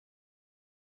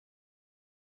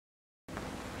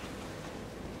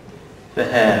The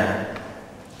hair.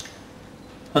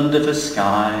 Under the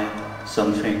sky,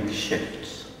 something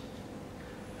shifts.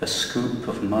 A scoop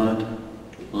of mud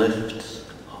lifts,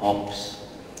 hops,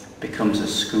 becomes a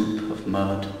scoop of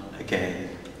mud again.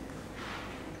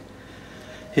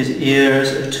 His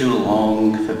ears are too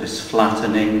long for this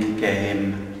flattening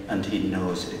game, and he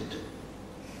knows it.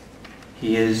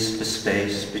 He is the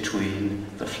space between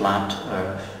the flat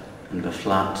earth and the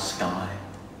flat sky.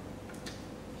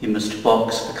 He must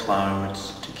box the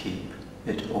clouds to keep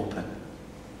it open.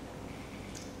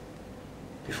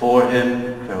 Before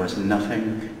him there was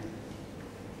nothing.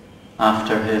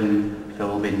 After him there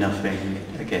will be nothing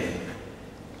again.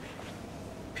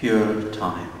 Pure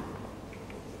time.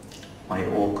 My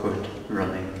awkward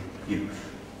running youth.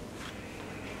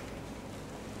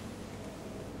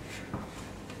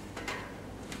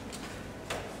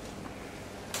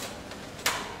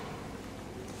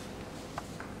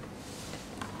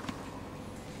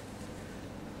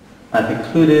 I've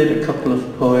included a couple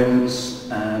of poems.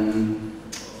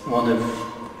 One of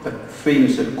the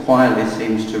themes that quietly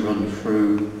seems to run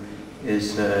through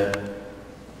is a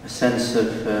sense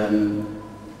of,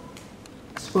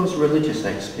 I suppose, religious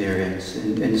experience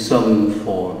in some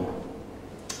form.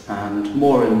 And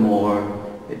more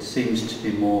it seems to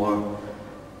be more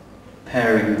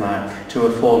paring back to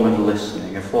a form of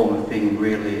listening, a form of being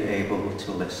really able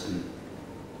to listen.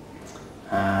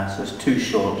 So it's two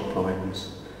short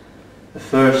poems. The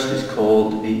first is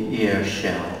called The Ear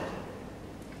Shell.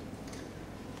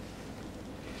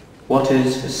 What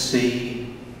is the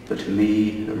sea but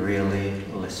me really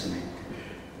listening?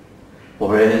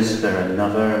 Or is there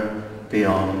another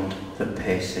beyond the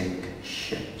pacing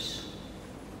ships?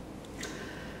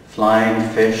 Flying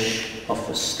fish off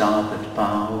the starboard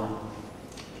bow,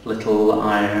 little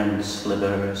iron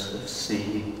slivers of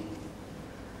sea,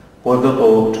 or the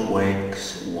boat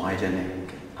wakes widening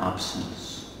absence.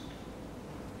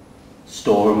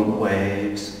 Storm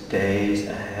waves days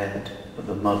ahead of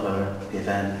the mother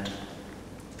event.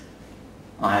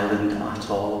 Island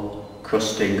atoll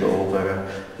crusting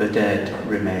over the dead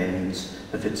remains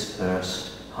of its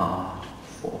first hard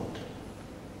fort.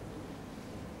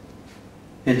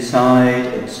 Inside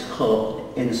its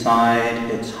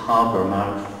harbour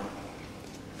mouth,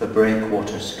 the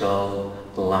breakwater skull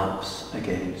laps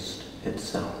against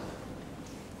itself.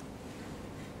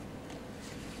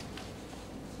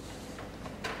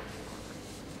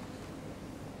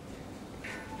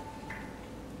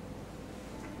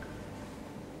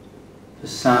 The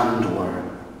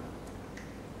sandworm.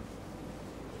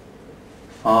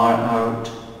 Far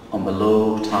out on the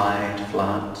low tide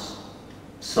flats,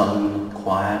 sun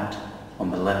quiet on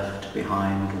the left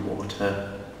behind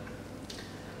water.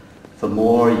 The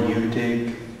more you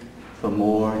dig, the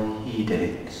more he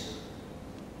digs,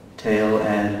 tail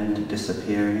end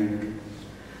disappearing.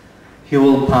 He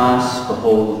will pass the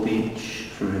whole beach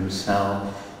through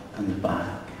himself and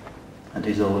back, and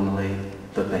is only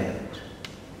the bait.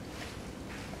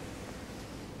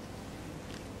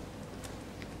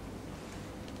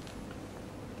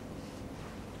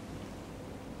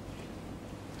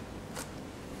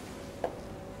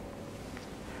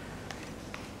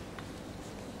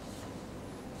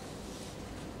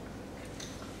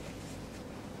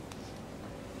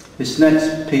 This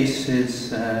next piece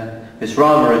is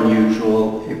rather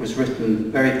unusual. It was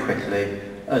written very quickly,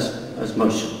 as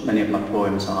many of my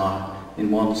poems are, in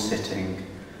one sitting.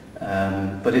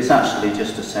 But it's actually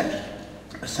just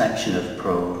a section of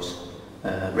prose,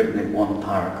 written in one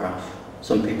paragraph.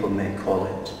 Some people may call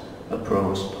it a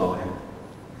prose poem.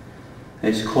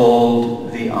 It's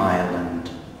called The Island.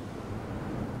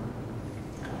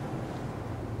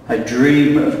 I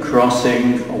dream of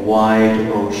crossing a wide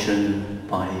ocean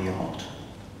by yacht.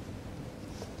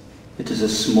 It is a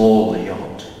small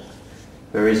yacht.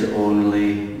 There is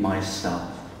only myself.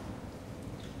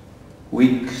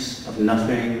 Weeks of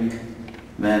nothing,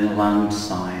 then land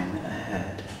sign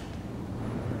ahead.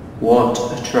 What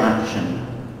attraction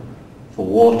for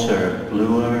water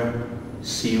bluer,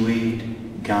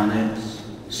 seaweed, gannets,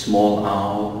 small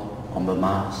owl on the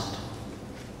mast.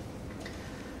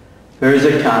 There is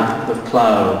a cap of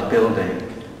cloud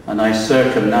building, and I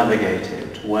circumnavigate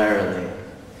it warily.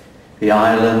 The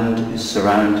island is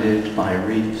surrounded by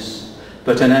reefs,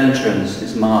 but an entrance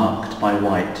is marked by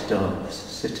white doves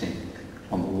sitting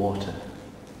on the water.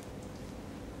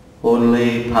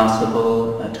 Only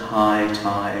passable at high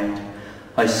tide,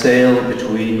 I sail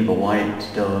between the white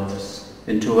doves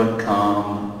into a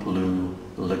calm blue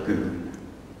lagoon.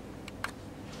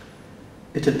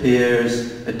 It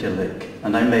appears idyllic,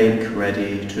 and I make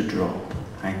ready to drop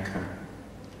anchor.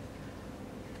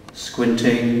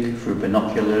 Squinting through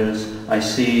binoculars, I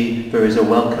see there is a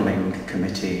welcoming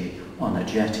committee on a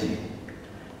jetty.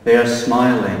 They are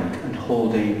smiling and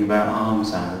holding their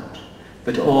arms out,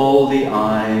 but all the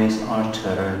eyes are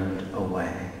turned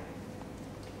away.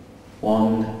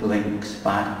 One blinks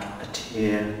back a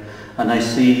tear, and I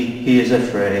see he is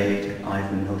afraid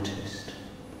I've noticed.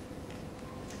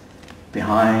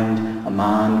 Behind, a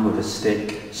man with a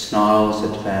stick snarls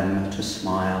at them to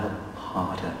smile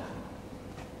harder.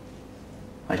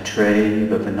 I train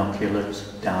the binoculars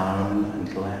down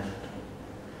and left.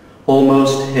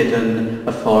 Almost hidden,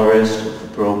 a forest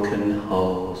of broken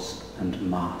hulls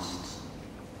and masts.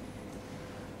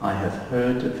 I have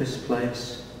heard of this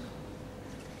place.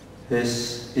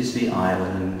 This is the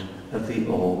island of the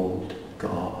old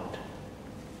god.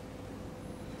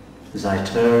 As I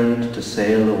turned to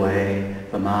sail away,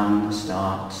 the man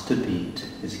starts to beat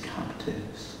his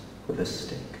captives with a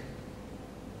stick.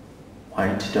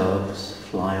 White doves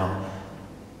fly off,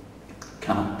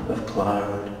 cap of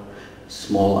cloud,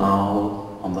 small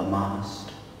owl on the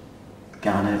mast,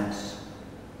 gannets,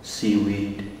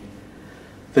 seaweed,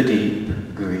 the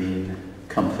deep green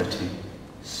comforting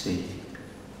sea.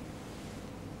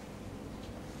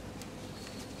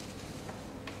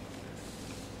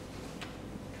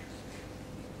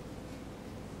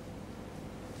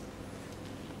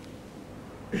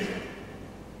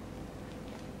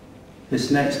 This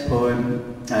next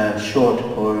poem, short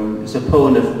poem, is a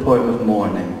poem of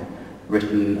mourning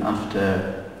written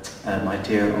after my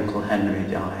dear Uncle Henry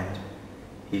died.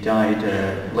 He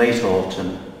died late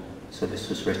autumn, so this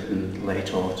was written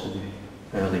late autumn,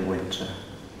 early winter.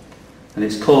 And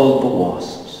it's called The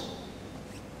Wasps.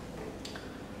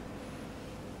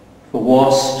 The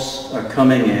wasps are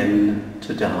coming in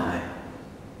to die,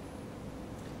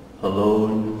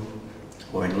 alone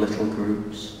or in little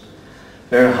groups.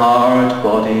 Their hard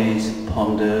bodies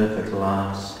ponder the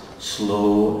glass,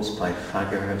 slow as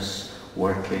Pythagoras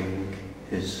working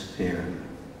his theorem.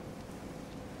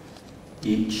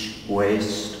 Each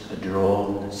waist a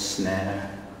drawn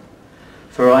snare,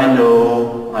 for I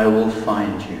know I will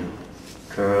find you,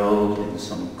 curled in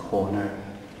some corner,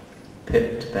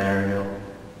 pit burial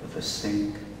of a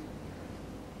sink,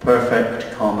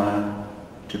 perfect comma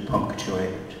to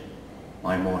punctuate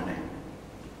my mourning.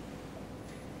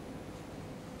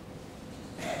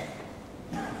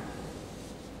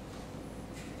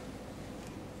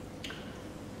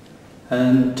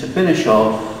 And to finish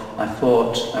off, I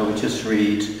thought I would just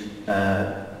read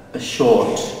a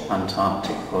short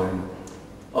Antarctic poem.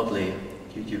 Oddly,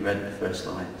 you read the first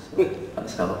line, so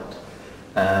that's helped.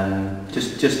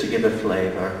 Just to give a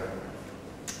flavour.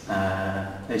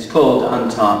 It's called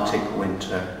Antarctic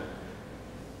Winter.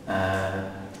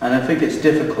 And I think it's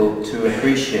difficult to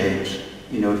appreciate,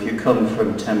 if you come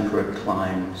from temperate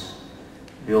climes,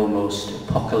 the almost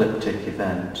apocalyptic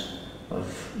event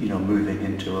of, moving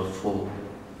into a full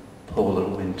polar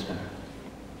winter.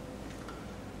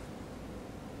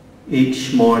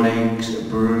 Each morning's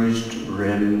bruised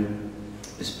rim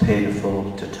is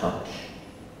painful to touch.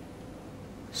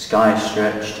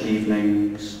 Sky-stretched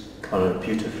evenings colour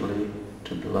beautifully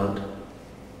to blood.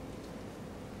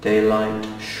 Daylight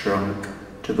shrunk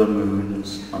to the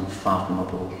moon's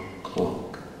unfathomable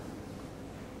cloak.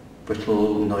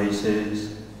 Brittle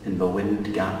noises in the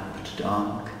wind-gapped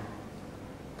dark.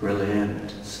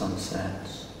 Brilliant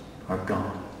sunsets are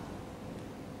gone.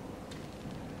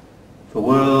 The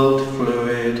world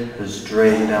fluid has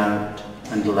drained out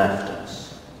and left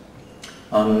us,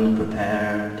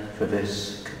 unprepared for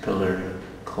this capillary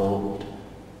cold.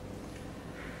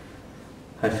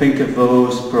 I think of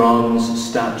those bronze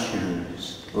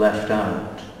statues left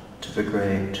out to the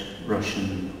great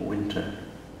Russian winter.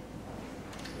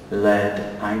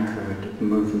 Lead-anchored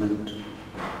movement,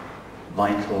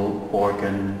 vital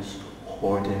organs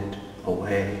hoarded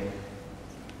away.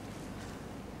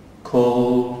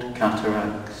 Cold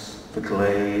cataracts, the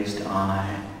glazed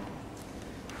eye,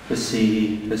 the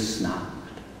sea has snapped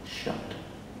shut.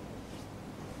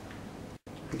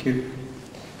 Thank you.